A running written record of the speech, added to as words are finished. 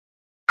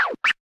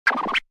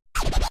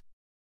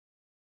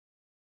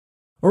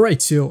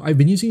Alright, so I've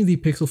been using the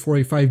Pixel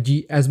 4a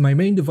 5G as my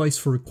main device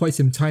for quite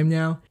some time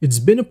now. It's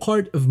been a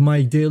part of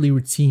my daily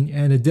routine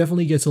and it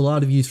definitely gets a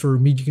lot of use for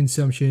media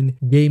consumption,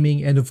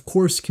 gaming, and of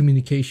course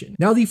communication.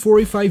 Now the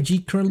 4a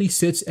 5G currently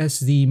sits as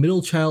the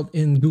middle child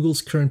in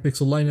Google's current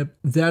Pixel lineup,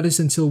 that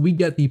is until we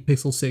get the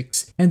Pixel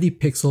 6 and the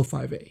Pixel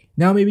 5a.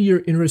 Now maybe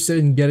you're interested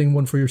in getting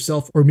one for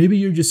yourself, or maybe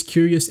you're just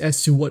curious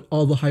as to what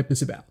all the hype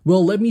is about.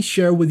 Well, let me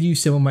share with you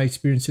some of my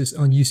experiences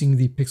on using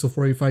the Pixel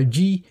 4a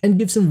 5G and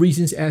give some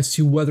reasons as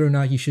to whether or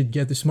not you should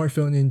get the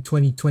smartphone in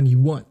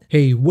 2021.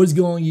 Hey, what's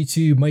going on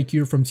YouTube? Mike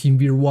here from Team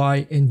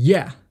Y, and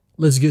yeah,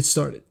 let's get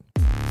started.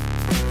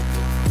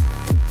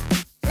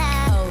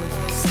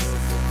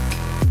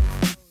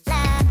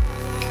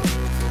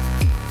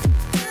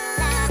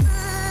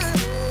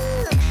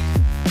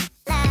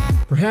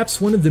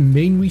 Perhaps one of the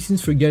main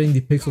reasons for getting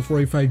the Pixel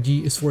 4a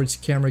 5G is for its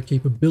camera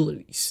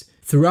capabilities.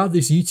 Throughout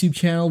this YouTube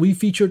channel, we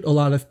featured a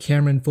lot of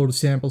camera and photo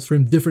samples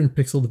from different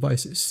Pixel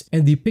devices,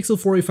 and the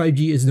Pixel 4a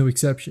 5G is no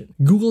exception.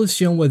 Google has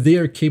shown what they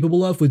are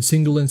capable of with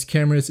single lens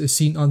cameras as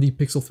seen on the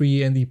Pixel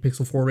 3a and the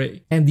Pixel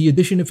 4a, and the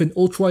addition of an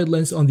ultra-wide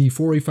lens on the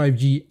 4a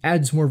 5G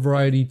adds more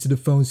variety to the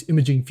phone's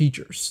imaging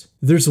features.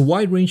 There's a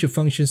wide range of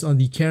functions on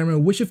the camera,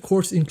 which of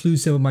course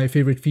includes some of my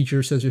favorite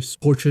features such as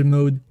portrait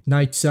mode,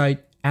 night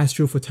sight,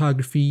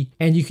 astrophotography,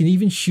 and you can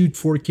even shoot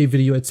 4K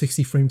video at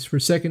 60 frames per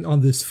second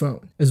on this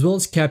phone, as well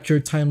as capture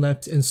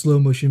time-lapse and slow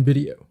motion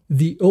video.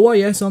 The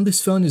OIS on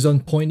this phone is on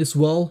point as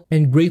well,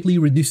 and greatly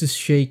reduces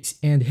shakes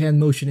and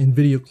hand motion in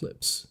video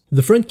clips.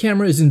 The front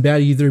camera isn't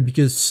bad either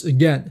because,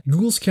 again,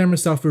 Google's camera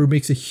software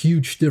makes a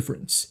huge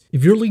difference.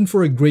 If you're looking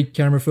for a great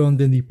camera phone,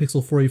 then the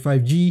Pixel 4a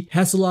 5G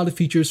has a lot of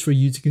features for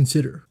you to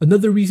consider.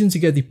 Another reason to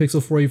get the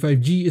Pixel 4a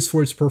 5G is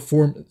for its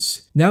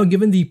performance. Now,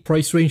 given the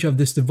price range of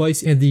this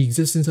device and the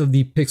existence of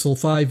the Pixel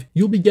 5,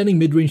 you'll be getting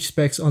mid-range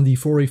specs on the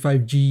 4a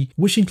 5G,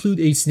 which include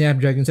a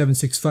Snapdragon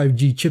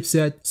 765G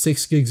chipset,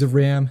 6 gigs of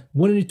RAM,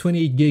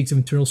 128 gigs of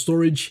internal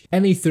storage,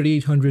 and a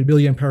 3800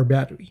 mAh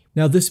battery.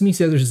 Now, this means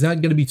that there's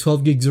not going to be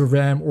 12 gigs of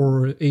RAM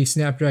or a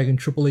Snapdragon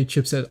AAA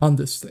chipset on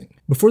this thing.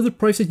 But for the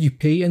price that you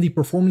pay and the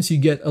performance you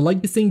get, I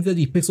like to think that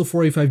the Pixel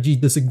 4a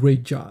 5G does a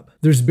great job.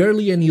 There's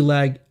barely any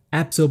lag,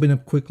 apps open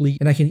up quickly,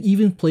 and I can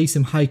even play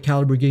some high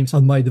caliber games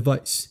on my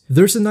device.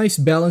 There's a nice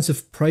balance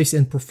of price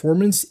and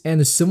performance, and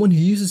as someone who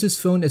uses this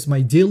phone as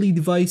my daily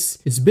device,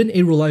 it's been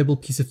a reliable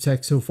piece of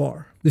tech so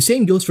far. The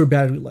same goes for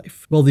battery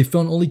life. While the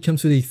phone only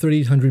comes with a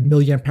 3800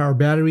 mAh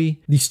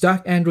battery, the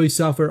stock Android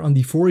software on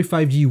the 4a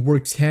 5G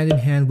works hand in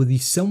hand with the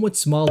somewhat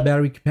small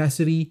battery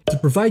capacity to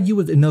provide you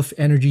with enough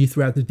energy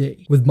throughout the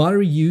day. With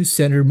moderate use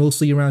centered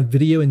mostly around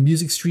video and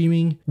music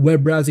streaming,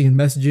 web browsing and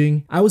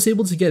messaging, I was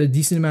able to get a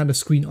decent amount of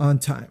screen on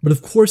time. But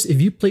of course, if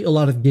you play a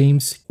lot of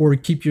games or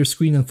keep your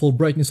screen on full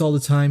brightness all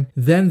the time,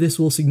 then this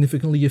will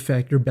significantly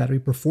affect your battery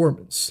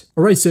performance.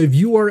 Alright, so if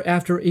you are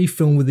after a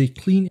phone with a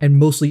clean and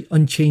mostly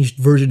unchanged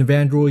version of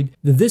Android,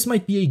 then this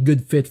might be a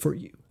good fit for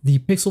you. The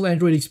Pixel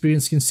Android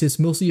experience consists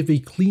mostly of a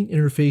clean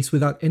interface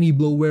without any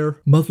bloatware,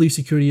 monthly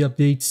security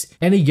updates,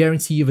 and a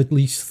guarantee of at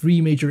least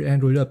 3 major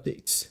Android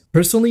updates.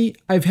 Personally,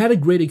 I've had a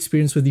great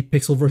experience with the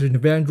Pixel version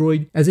of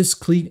Android as it's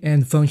clean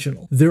and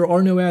functional. There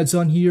are no ads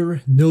on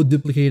here, no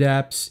duplicate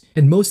apps,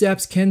 and most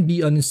apps can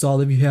be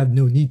uninstalled if you have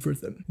no need for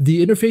them.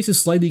 The interface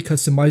is slightly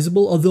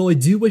customizable, although I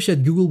do wish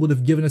that Google would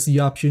have given us the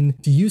option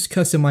to use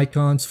custom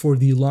icons for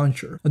the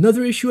launcher.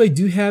 Another issue I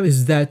do have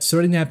is that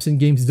certain apps and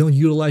games don't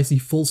utilize the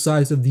full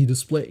size of the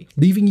display,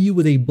 leaving you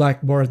with a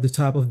black bar at the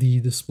top of the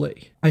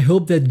display. I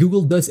hope that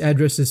Google does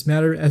address this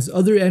matter, as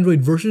other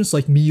Android versions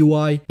like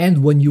MIUI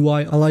and One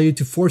UI allow you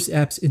to force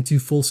apps into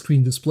full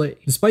screen display.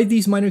 Despite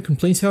these minor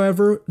complaints,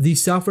 however, the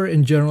software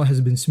in general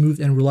has been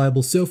smooth and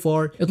reliable so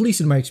far, at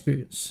least in my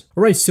experience.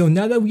 Alright, so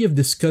now that we have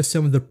discussed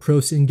some of the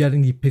pros in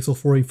getting the Pixel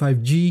 4a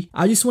 5G,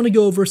 I just want to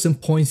go over some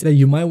points that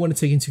you might want to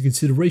take into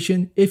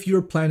consideration if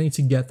you're planning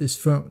to get this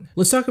phone.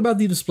 Let's talk about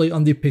the display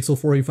on the Pixel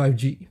 4a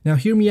 5G. Now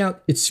hear me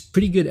out, it's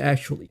pretty good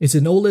actually. It's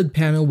an OLED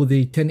panel with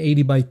a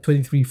 1080 by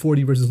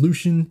 2340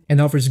 resolution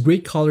and offers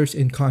great colors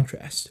and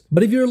contrast.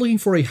 But if you're looking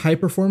for a high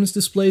performance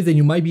display, then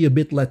you might be a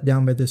bit let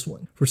down by this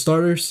one. For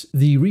starters,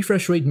 the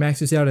refresh rate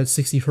maxes out at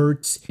 60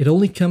 Hz, it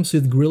only comes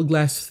with Gorilla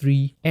Glass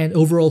 3, and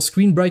overall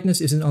screen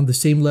brightness isn't on the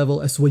same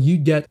level as what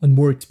you'd get on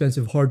more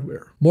expensive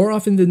hardware. More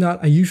often than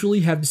not, I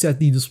usually have to set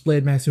the display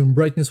at maximum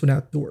brightness when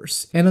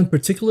outdoors, and on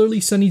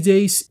particularly sunny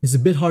days, it's a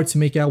bit hard to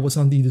make out what's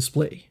on the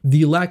display.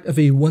 The lack of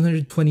a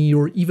 120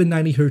 or even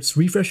 90 Hz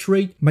refresh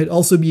rate might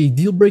also be a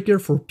deal breaker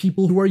for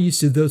people who are used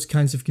to those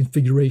kinds of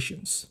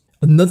configurations.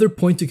 Another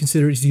point to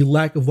consider is the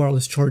lack of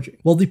wireless charging.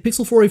 While the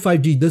Pixel 4a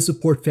 5G does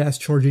support fast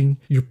charging,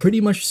 you're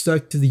pretty much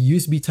stuck to the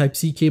USB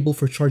Type-C cable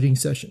for charging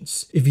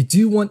sessions. If you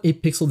do want a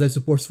Pixel that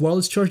supports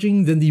wireless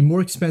charging, then the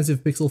more expensive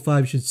Pixel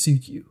 5 should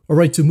suit you.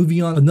 Alright, so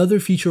moving on, another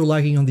feature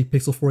lacking on the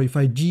Pixel 4a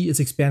 5G is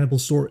expandable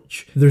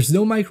storage. There's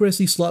no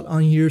microSD slot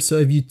on here, so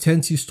if you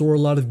tend to store a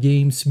lot of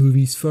games,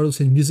 movies, photos,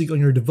 and music on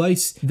your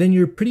device, then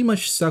you're pretty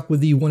much stuck with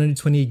the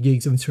 128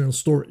 gigs of internal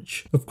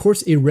storage. Of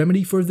course, a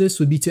remedy for this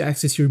would be to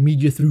access your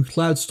media through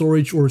cloud storage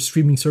storage or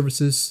streaming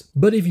services.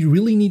 But if you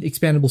really need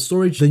expandable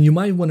storage, then you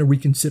might want to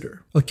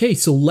reconsider. Okay,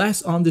 so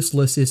last on this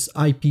list is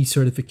IP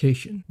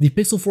certification. The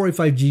Pixel 4a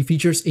 5G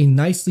features a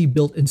nicely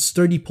built and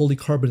sturdy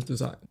polycarbonate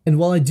design. And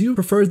while I do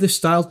prefer this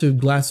style to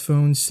glass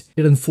phones,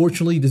 it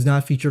unfortunately does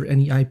not feature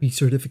any IP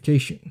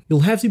certification.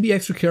 You'll have to be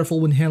extra careful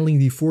when handling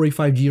the 4a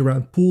 5G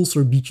around pools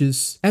or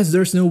beaches, as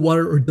there's no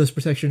water or dust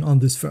protection on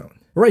this phone.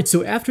 Alright,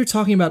 so after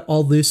talking about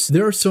all this,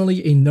 there are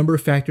certainly a number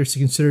of factors to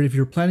consider if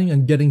you're planning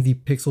on getting the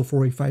Pixel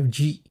 4a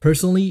 5G.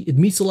 Personally, it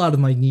meets a lot of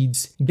my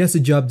needs, gets the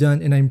job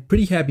done, and I'm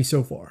pretty happy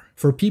so far.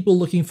 For people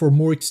looking for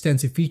more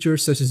extensive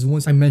features such as the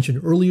ones I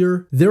mentioned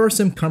earlier, there are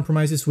some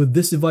compromises with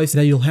this device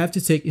that you'll have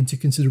to take into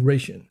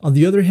consideration. On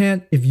the other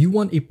hand, if you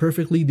want a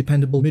perfectly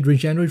dependable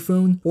mid-range Android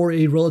phone or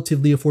a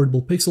relatively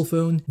affordable Pixel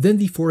phone, then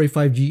the 4a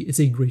 5G is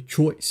a great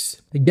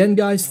choice. Again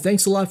guys,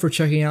 thanks a lot for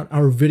checking out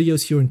our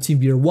videos here on Team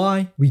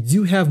BRY. We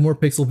do have more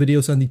Pixel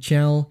videos on the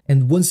channel,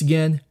 and once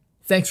again,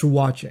 thanks for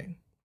watching.